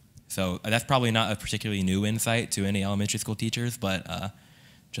 So that's probably not a particularly new insight to any elementary school teachers, but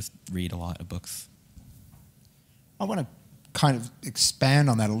just read a lot of books. I want to kind of expand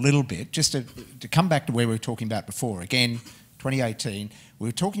on that a little bit, just to come back to where we were talking about before. Again, 2018, we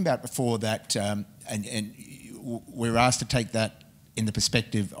were talking about before that, and we were asked to take that in the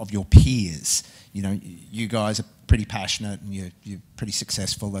perspective of your peers. You know, you guys are pretty passionate and you're pretty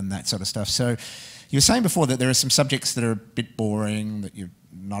successful and that sort of stuff. So you were saying before that there are some subjects that are a bit boring, that you're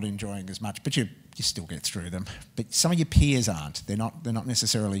not enjoying as much, but you still get through them. But some of your peers aren't. They're not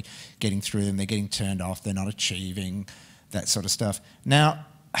necessarily getting through them. They're getting turned off. They're not achieving, that sort of stuff. Now,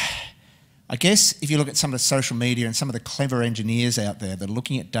 I guess if you look at some of the social media and some of the clever engineers out there that are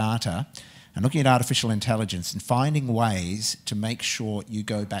looking at data and looking at artificial intelligence and finding ways to make sure you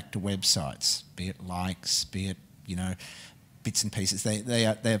go back to websites, be it likes, be it, you know, bits and pieces.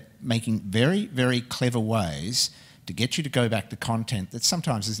 They're making very, very clever ways to get you to go back to content that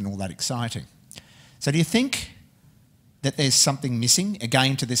sometimes isn't all that exciting. So do you think that there's something missing,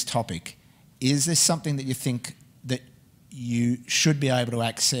 again, to this topic? Is there something that you think that you should be able to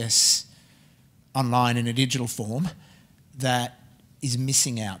access online in a digital form that is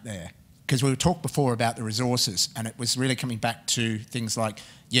missing out there? Because we talked before about the resources, and it was really coming back to things like,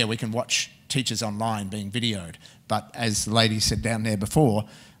 yeah, we can watch teachers online being videoed, but as the lady said down there before,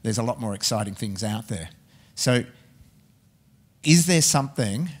 there's a lot more exciting things out there. So is there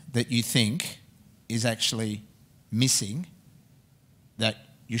something that you think is actually missing that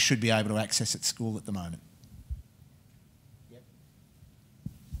you should be able to access at school at the moment? Yep.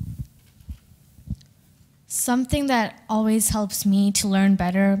 Something that always helps me to learn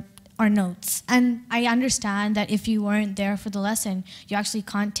better are notes. And I understand that if you weren't there for the lesson, you actually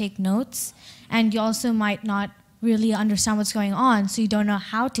can't take notes, and you also might not really understand what's going on, so you don't know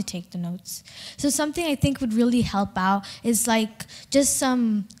how to take the notes. So something I think would really help out is like just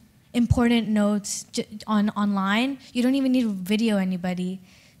some important notes online. You don't even need to video anybody.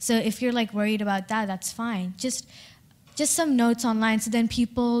 So if you're like worried about that, that's fine. Just some notes online, so then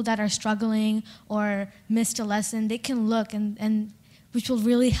people that are struggling or missed a lesson, they can look, and which will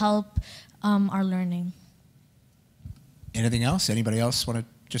really help our learning. Anything else? Anybody else want to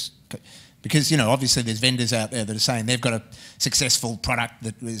just... Because, you know, obviously there's vendors out there that are saying they've got a successful product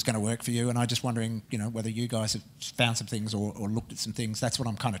that is going to work for you, and I'm just wondering, you know, whether you guys have found some things or looked at some things. That's what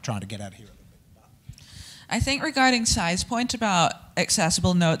I'm kind of trying to get at here a little bit. I think regarding Sai's point about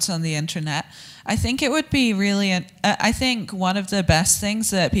accessible notes on the internet, I think it would be really, I think one of the best things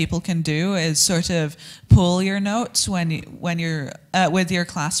that people can do is sort of pool your notes when you're with your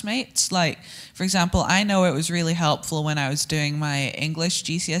classmates. Like, for example, I know it was really helpful when I was doing my English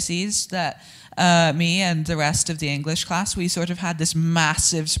GCSEs that me and the rest of the English class, we sort of had this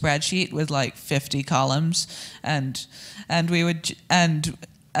massive spreadsheet with like 50 columns, and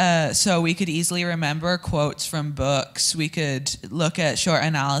so we could easily remember quotes from books. We could look at short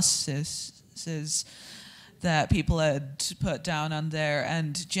analyses that people had put down on there,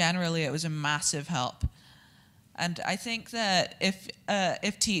 and generally it was a massive help. And I think that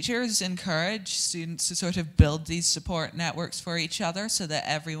if teachers encourage students to sort of build these support networks for each other, so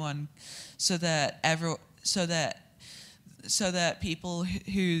that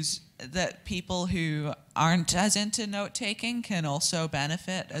people who aren't as into note taking can also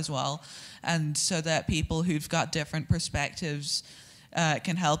benefit as well, and so that people who've got different perspectives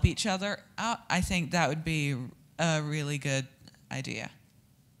can help each other out, I think that would be a really good idea.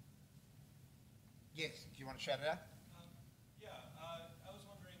 Yes, do you want to shout it out? I was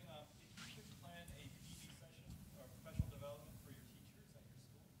wondering if you could plan a PD session or professional development for your teachers at your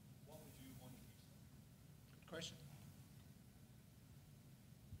school, what would you want to teach them? Good question.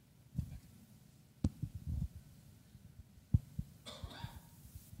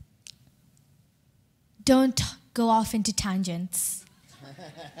 Don't go off into tangents.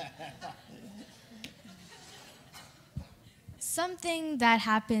 Something that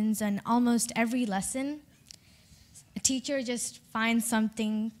happens in almost every lesson, a teacher just finds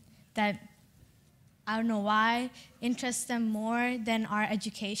something that, I don't know why, interests them more than our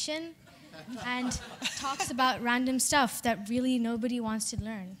education, and talks about random stuff that really nobody wants to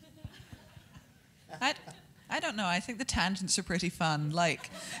learn. I don't know. I think the tangents are pretty fun. Like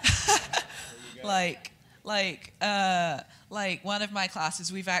one of my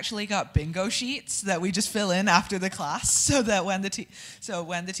classes, we've actually got bingo sheets that we just fill in after the class, so that when the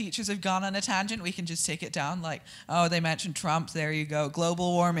teachers have gone on a tangent, we can just take it down. Like, oh, they mentioned Trump. There you go.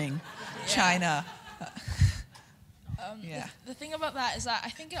 Global warming, China. Yeah. The thing about that is that I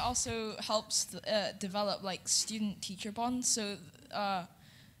think it also helps develop like student-teacher bonds. So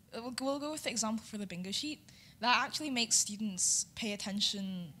we'll go with the example for the bingo sheet. That actually makes students pay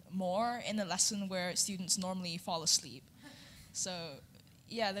attention more in a lesson where students normally fall asleep. So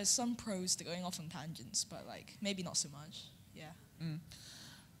yeah, there's some pros to going off on tangents, but like maybe not so much. Yeah.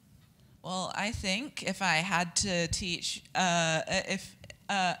 Well, I think if I had to teach, I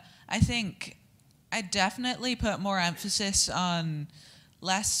think I'd definitely put more emphasis on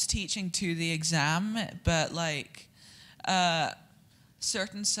less teaching to the exam, but like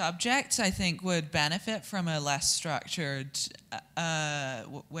certain subjects I think would benefit from a less structured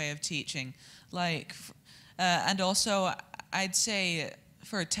way of teaching. Like, and also I'd say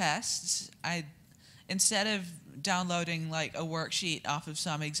for tests, instead of downloading like a worksheet off of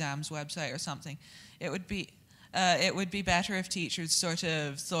some exams website or something, it would be better if teachers sort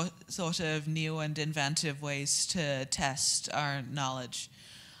of new and inventive ways to test our knowledge.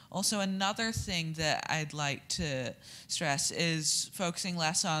 Also, another thing that I'd like to stress is focusing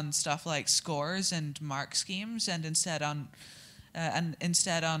less on stuff like scores and mark schemes, and instead on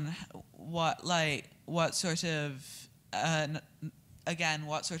what sort of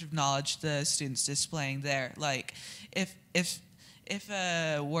knowledge the student's displaying there. Like, if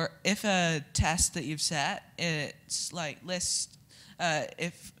a test that you've set, it's like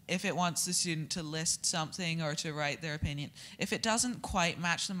if it wants the student to list something or to write their opinion, if it doesn't quite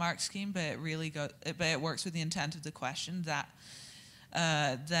match the mark scheme, but it works with the intent of the question,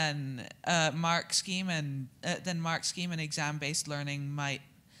 then mark scheme and exam-based learning might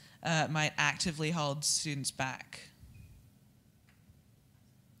actively hold students back.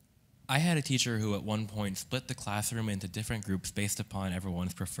 I had a teacher who at one point split the classroom into different groups based upon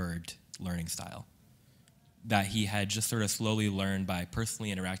everyone's preferred learning style, that he had just sort of slowly learned by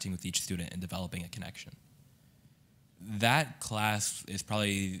personally interacting with each student and developing a connection. That class is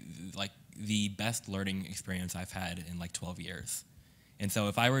probably like the best learning experience I've had in like 12 years. And so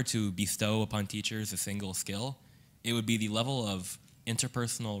if I were to bestow upon teachers a single skill, it would be the level of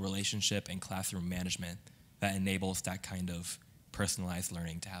interpersonal relationship and classroom management that enables that kind of personalized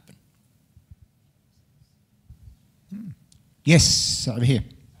learning to happen. Yes, over here.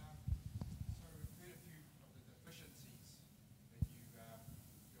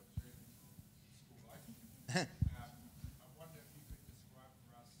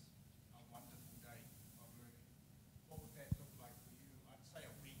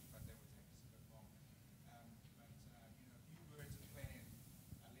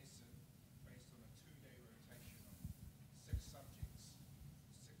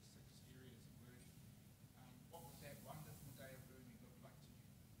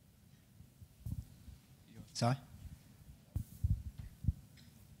 Sorry?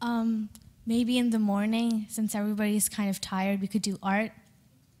 Maybe in the morning, since everybody's kind of tired, we could do art,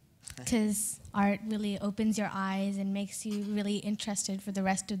 because art really opens your eyes and makes you really interested for the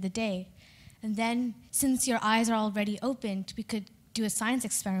rest of the day. And then, since your eyes are already opened, we could do a science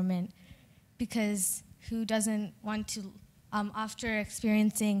experiment, because who doesn't want to, after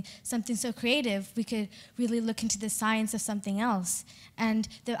experiencing something so creative, we could really look into the science of something else. And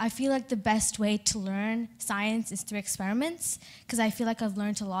I feel like the best way to learn science is through experiments, because I feel like I've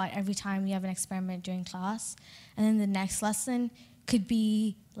learned a lot every time we have an experiment during class. And then the next lesson could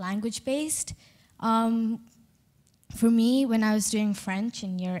be language-based. For me, when I was doing French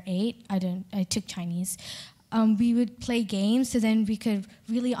in year 8, I took Chinese, we would play games so then we could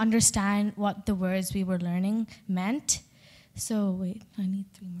really understand what the words we were learning meant. So wait, I need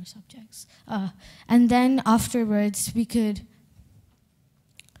 3 more subjects. And then afterwards, we could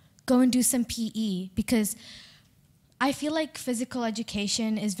go and do some PE, because I feel like physical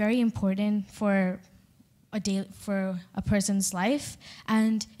education is very important for a person's life,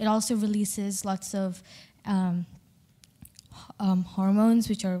 and it also releases lots of hormones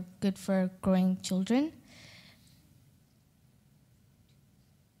which are good for growing children.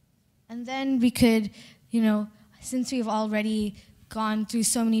 And then we could, since we've already gone through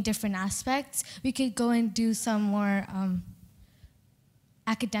so many different aspects, we could go and do some more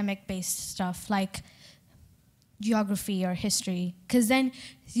academic-based stuff like geography or history, because then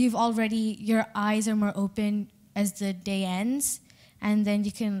your eyes are more open as the day ends, and then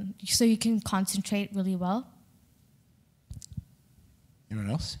you can concentrate really well. Anyone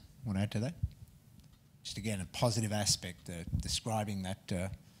else want to add to that? Just again, a positive aspect, describing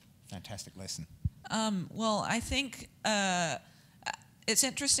that fantastic lesson. Well, I think it's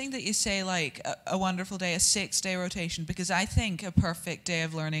interesting that you say like a wonderful day, a 6-day rotation, because I think a perfect day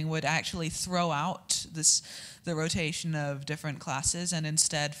of learning would actually throw out the rotation of different classes and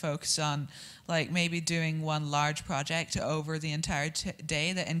instead focus on like maybe doing one large project over the entire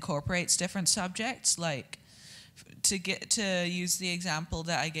day that incorporates different subjects. Like to use the example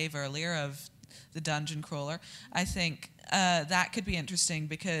that I gave earlier of the dungeon crawler, I think that could be interesting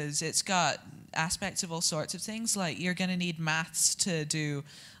because it's got aspects of all sorts of things. Like you're going to need maths to do,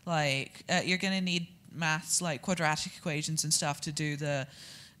 like you're going to need maths like quadratic equations and stuff to do the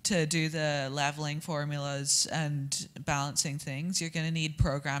leveling formulas and balancing things. You're going to need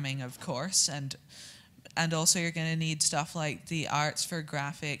programming, of course, and also you're going to need stuff like the arts for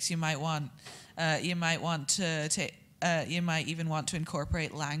graphics. You might even want to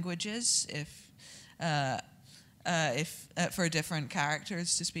incorporate languages if for different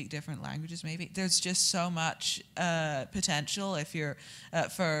characters to speak different languages. Maybe there's just so much potential if you're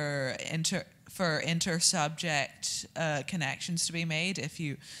for inter-subject connections to be made if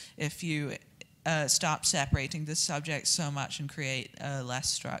you stop separating the subjects so much and create a less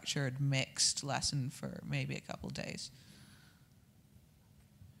structured mixed lesson for maybe a couple days.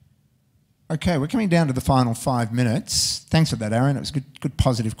 Okay, we're coming down to the final 5 minutes. Thanks for that, Aaron. It was a good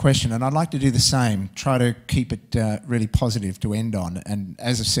positive question, and I'd like to do the same. Try to keep it really positive to end on. And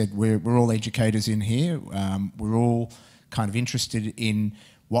as I said, we're all educators in here. We're all kind of interested in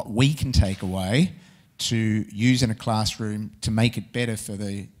what we can take away to use in a classroom to make it better for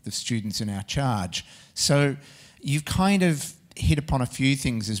the students in our charge. So you've kind of hit upon a few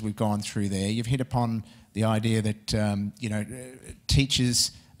things as we've gone through there. You've hit upon the idea that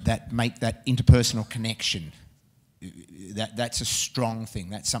teachers that make that interpersonal connection, that's a strong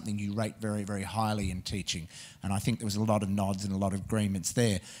thing. That's something you rate very, very highly in teaching. And I think there was a lot of nods and a lot of agreements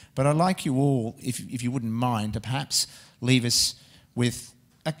there. But I'd like you all, if you wouldn't mind, to perhaps leave us with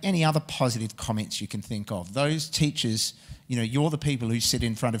any other positive comments you can think of. Those teachers, you're the people who sit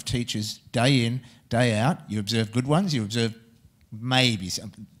in front of teachers day in, day out. You observe good ones, you observe maybe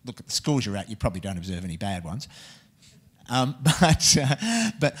some. Look at the schools you're at, you probably don't observe any bad ones.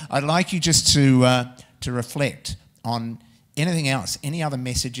 But I'd like you just to reflect on anything else, any other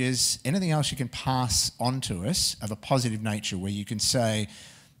messages, anything else you can pass on to us of a positive nature where you can say,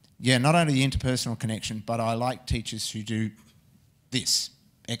 yeah, not only the interpersonal connection, but I like teachers who do this,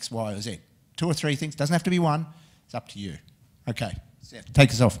 X, Y, or Z. 2 or 3 things, doesn't have to be one, it's up to you. Okay, Seth, take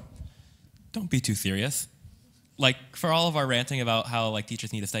us off. Don't be too serious. Like, for all of our ranting about how, like,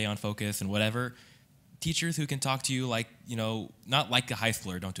 teachers need to stay on focus and whatever, teachers who can talk to you like, you know, not like a high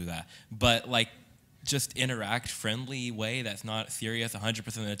schooler, don't do that, but, like, just interact friendly way that's not serious 100%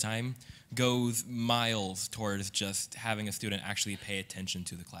 of the time goes miles towards just having a student actually pay attention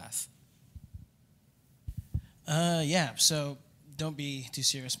to the class. Yeah, so don't be too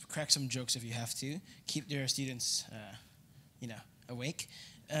serious. Crack some jokes if you have to. Keep your students, you know, awake.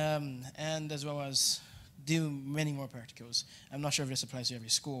 And as well as do many more practicals. I'm not sure if this applies to every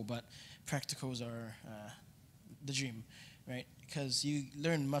school, but practicals are the dream, right? Because you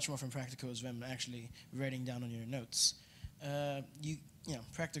learn much more from practicals than actually writing down on your notes. You know,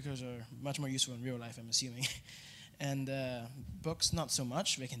 practicals are much more useful in real life, I'm assuming. And books, not so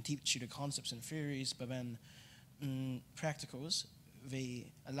much. They can teach you the concepts and theories, but then practicals,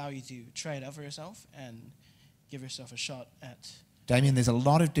 they allow you to try it out for yourself and give yourself a shot at... Damien, there's a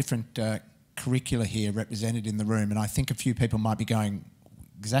lot of different curricula here represented in the room, and I think a few people might be going,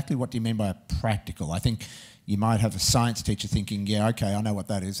 exactly what do you mean by a practical? I think you might have a science teacher thinking, yeah, okay, I know what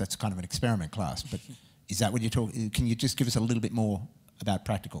that is, that's kind of an experiment class, but is that what you're talking, can you just give us a little bit more about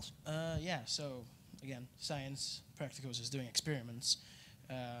practicals? Yeah, so again, science, practicals is doing experiments.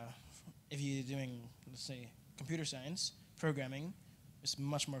 If you're doing, let's say, computer science, programming, it's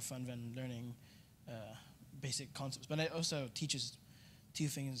much more fun than learning basic concepts, but it also teaches 2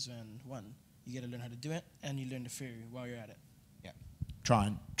 things than one. You get to learn how to do it, and you learn the theory while you're at it. Yeah. Try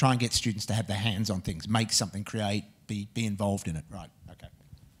and get students to have their hands on things, make something, create, be involved in it. Right. Okay.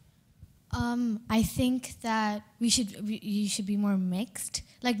 I think that you should be more mixed.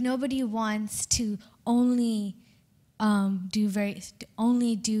 Like, nobody wants to only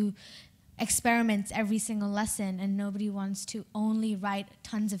do experiments every single lesson, and nobody wants to only write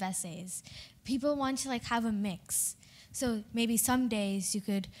tons of essays. People want to, like, have a mix. So maybe some days you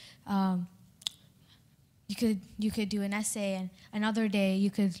could do an essay, and another day you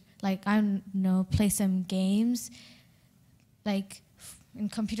could, like, I don't know, play some games. Like in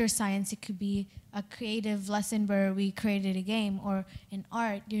computer science, it could be a creative lesson where we created a game, or in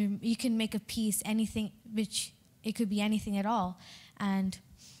art, you can make a piece, anything, which it could be anything at all. And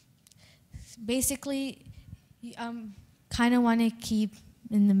basically, you kind of want to keep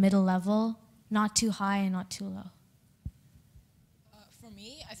in the middle level, not too high and not too low. For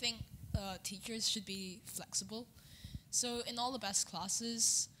me, I think teachers should be flexible. So in all the best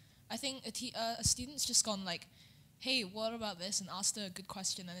classes, I think a student's just gone like, hey, what about this? And asked a good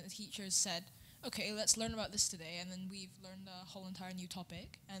question, and the teacher said, okay, let's learn about this today, and then we've learned a whole entire new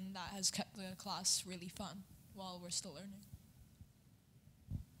topic, and that has kept the class really fun while we're still learning.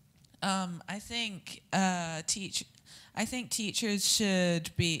 I think teachers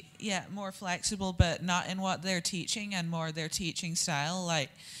should be more flexible, but not in what they're teaching and more their teaching style. Like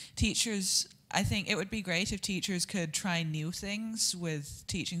teachers, I think it would be great if teachers could try new things with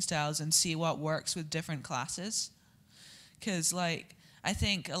teaching styles and see what works with different classes. Because like I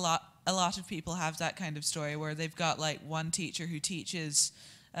think a lot of people have that kind of story where they've got like one teacher who teaches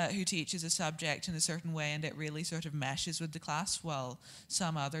a subject in a certain way, and it really sort of meshes with the class, while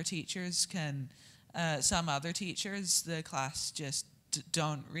some other teachers, the class just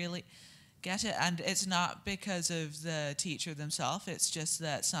don't really get it. And it's not because of the teacher themselves, it's just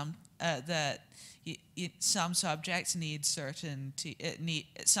that some subjects need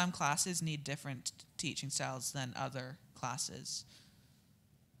some classes need different teaching styles than other classes.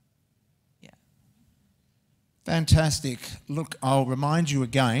 Fantastic. Look, I'll remind you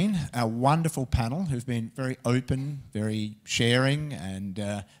again, our wonderful panel who've been very open, very sharing,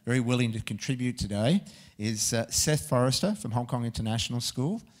 and very willing to contribute today is Seth Forrester from Hong Kong International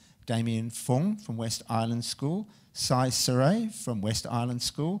School, Damien Fung from West Island School, Sai Saray from West Island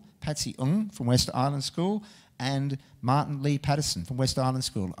School, Patsy Ng from West Island School, and Martin Lee Patterson from West Island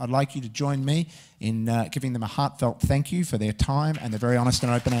School. I'd like you to join me in giving them a heartfelt thank you for their time and their very honest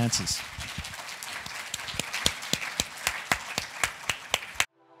and open answers.